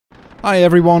Hi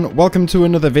everyone, welcome to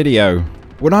another video.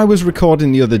 When I was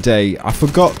recording the other day, I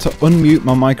forgot to unmute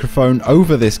my microphone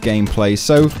over this gameplay,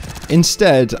 so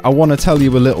instead I want to tell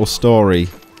you a little story.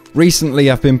 Recently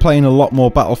I've been playing a lot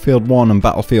more Battlefield 1 and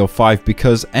Battlefield 5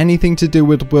 because anything to do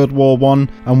with World War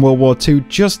 1 and World War 2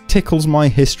 just tickles my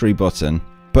history button.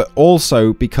 But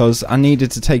also because I needed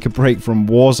to take a break from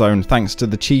Warzone thanks to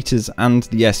the cheaters and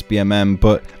the SBMM,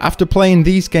 but after playing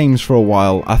these games for a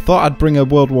while, I thought I'd bring a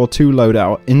World War II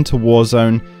loadout into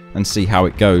Warzone and see how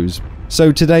it goes.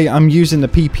 So today I'm using the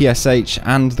PPSH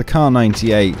and the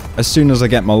Kar98 as soon as I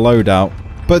get my loadout.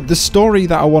 But the story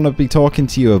that I want to be talking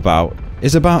to you about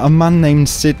is about a man named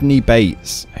Sidney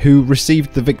Bates who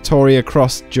received the Victoria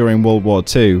Cross during World War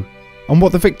II. And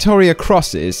what the Victoria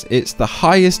Cross is, it's the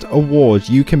highest award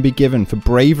you can be given for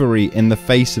bravery in the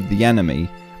face of the enemy.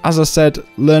 As I said,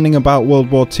 learning about World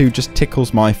War II just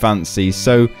tickles my fancy,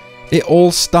 so it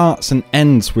all starts and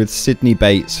ends with Sidney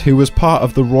Bates, who was part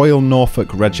of the Royal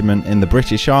Norfolk Regiment in the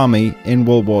British Army in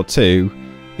World War II.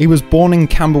 He was born in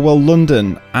Camberwell,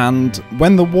 London, and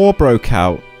when the war broke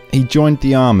out, he joined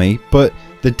the army, but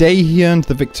the day he earned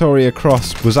the Victoria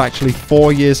Cross was actually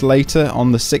 4 years later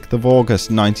on the 6th of August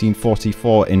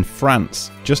 1944 in France,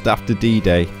 just after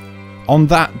D-Day. On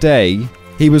that day,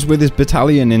 he was with his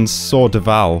battalion in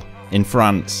Sourdeval in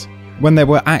France, when they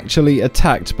were actually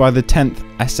attacked by the 10th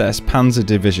SS Panzer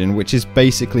Division, which is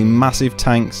basically massive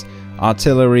tanks,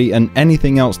 artillery and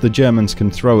anything else the Germans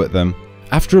can throw at them.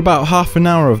 After about half an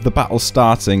hour of the battle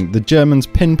starting, the Germans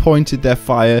pinpointed their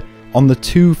fire on the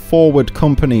two forward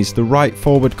companies, the right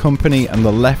forward company and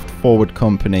the left forward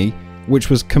company, which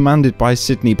was commanded by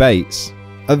Sidney Bates.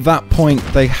 At that point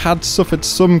they had suffered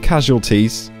some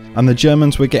casualties and the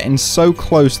Germans were getting so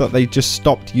close that they just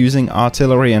stopped using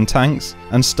artillery and tanks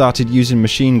and started using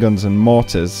machine guns and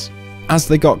mortars. As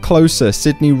they got closer,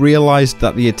 Sidney realised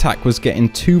that the attack was getting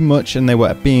too much and they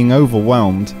were being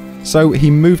overwhelmed, so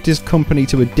he moved his company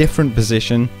to a different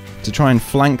position to try and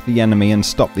flank the enemy and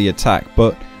stop the attack,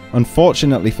 but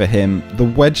unfortunately for him, the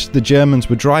wedge the Germans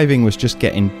were driving was just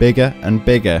getting bigger and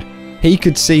bigger. He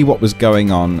could see what was going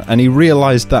on and he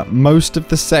realised that most of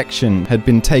the section had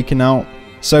been taken out,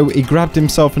 so he grabbed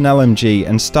himself an LMG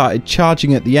and started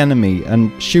charging at the enemy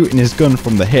and shooting his gun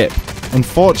from the hip.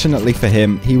 Unfortunately for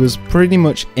him, he was pretty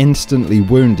much instantly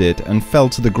wounded and fell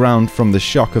to the ground from the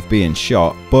shock of being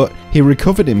shot, but he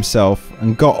recovered himself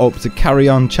and got up to carry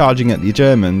on charging at the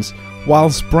Germans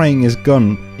while spraying his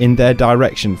gun in their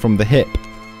direction from the hip.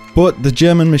 But the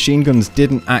German machine guns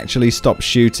didn't actually stop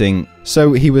shooting,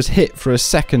 so he was hit for a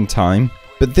second time,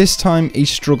 but this time he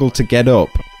struggled to get up.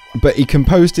 But he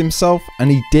composed himself and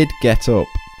he did get up,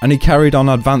 and he carried on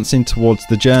advancing towards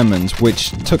the Germans, which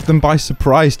took them by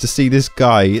surprise to see this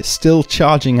guy still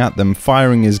charging at them,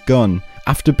 firing his gun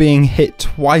after being hit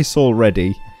twice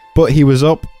already. But he was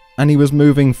up and he was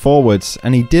moving forwards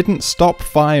and he didn't stop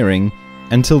firing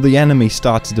until the enemy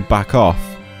started to back off.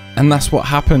 And that's what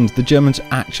happened. The Germans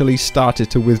actually started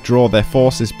to withdraw their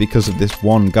forces because of this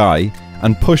one guy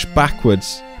and push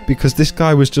backwards because this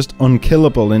guy was just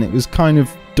unkillable, and it was kind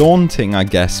of daunting, I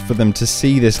guess, for them to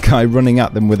see this guy running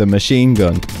at them with a machine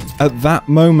gun. At that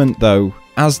moment though,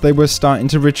 as they were starting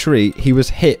to retreat, he was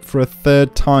hit for a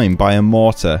third time by a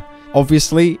mortar.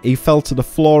 Obviously he fell to the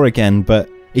floor again, but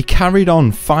he carried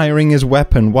on firing his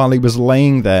weapon while he was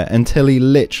laying there until he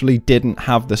literally didn't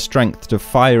have the strength to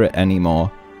fire it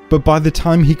anymore. But by the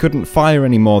time he couldn't fire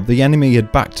anymore, the enemy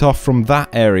had backed off from that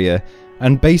area,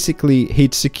 and basically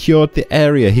he'd secured the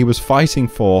area he was fighting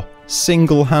for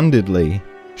single-handedly.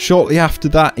 Shortly after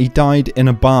that, he died in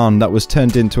a barn that was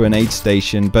turned into an aid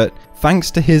station, but thanks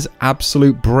to his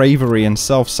absolute bravery and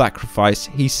self-sacrifice,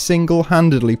 he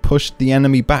single-handedly pushed the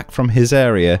enemy back from his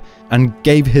area and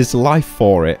gave his life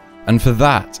for it. And for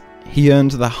that, he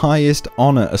earned the highest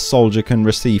honour a soldier can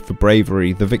receive for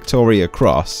bravery, the Victoria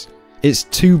Cross. It's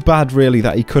too bad really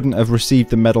that he couldn't have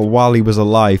received the medal while he was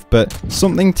alive, but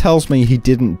something tells me he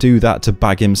didn't do that to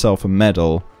bag himself a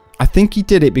medal. I think he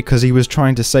did it because he was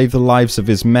trying to save the lives of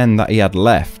his men that he had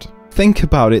left. Think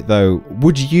about it though,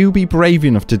 would you be brave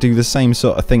enough to do the same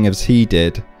sort of thing as he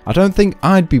did? I don't think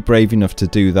I'd be brave enough to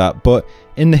do that, but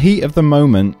in the heat of the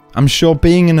moment, I'm sure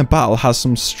being in a battle has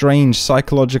some strange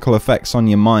psychological effects on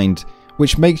your mind,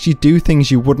 which makes you do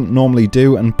things you wouldn't normally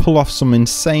do and pull off some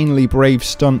insanely brave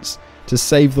stunts to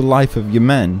save the life of your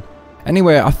men.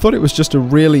 Anyway, I thought it was just a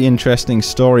really interesting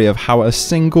story of how a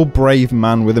single brave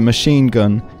man with a machine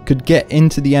gun could get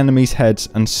into the enemy's heads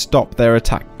and stop their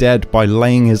attack dead by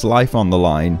laying his life on the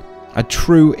line. A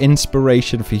true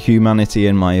inspiration for humanity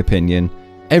in my opinion.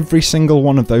 Every single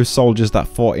one of those soldiers that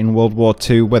fought in World War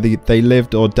II, whether they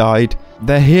lived or died,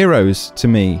 they're heroes to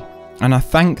me. and I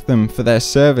thank them for their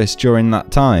service during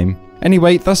that time.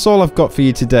 Anyway, that's all I've got for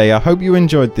you today. I hope you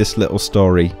enjoyed this little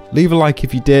story. Leave a like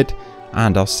if you did,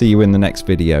 and I'll see you in the next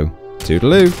video.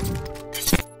 Toodaloo!